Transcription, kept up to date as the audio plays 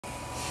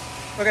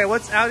Okay,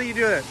 how do you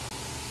do it?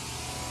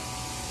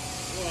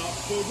 Well,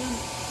 so then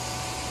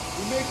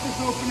we make this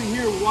opening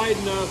here wide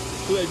enough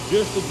so that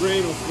just the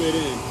drain will fit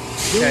in.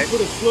 Then we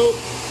put a slope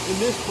in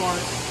this part,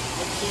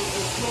 so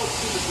it slopes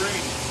to the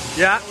drain.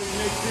 Yeah. So we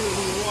make sure that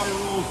when the water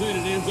rolls in,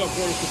 it ends up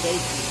where it's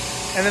supposed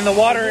to. And then the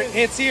water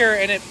hits here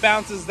and it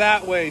bounces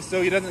that way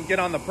so it doesn't get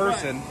on the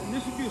person. Right. And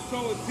this would be a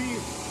solid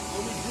piece,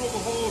 and we drill the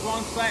holes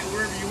on site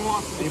wherever you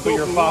want. You put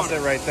your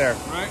faucet right there.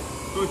 Right?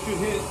 So it should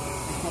hit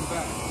and come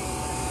back.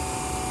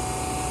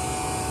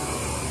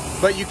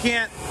 But you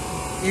can't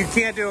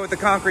do it with the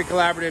Concrete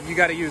Collaborative. You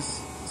got to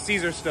use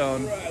Caesar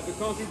stone. Right. The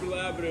Concrete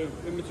Collaborative,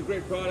 it's a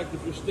great product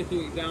if you're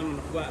sticking it down on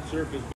a flat surface.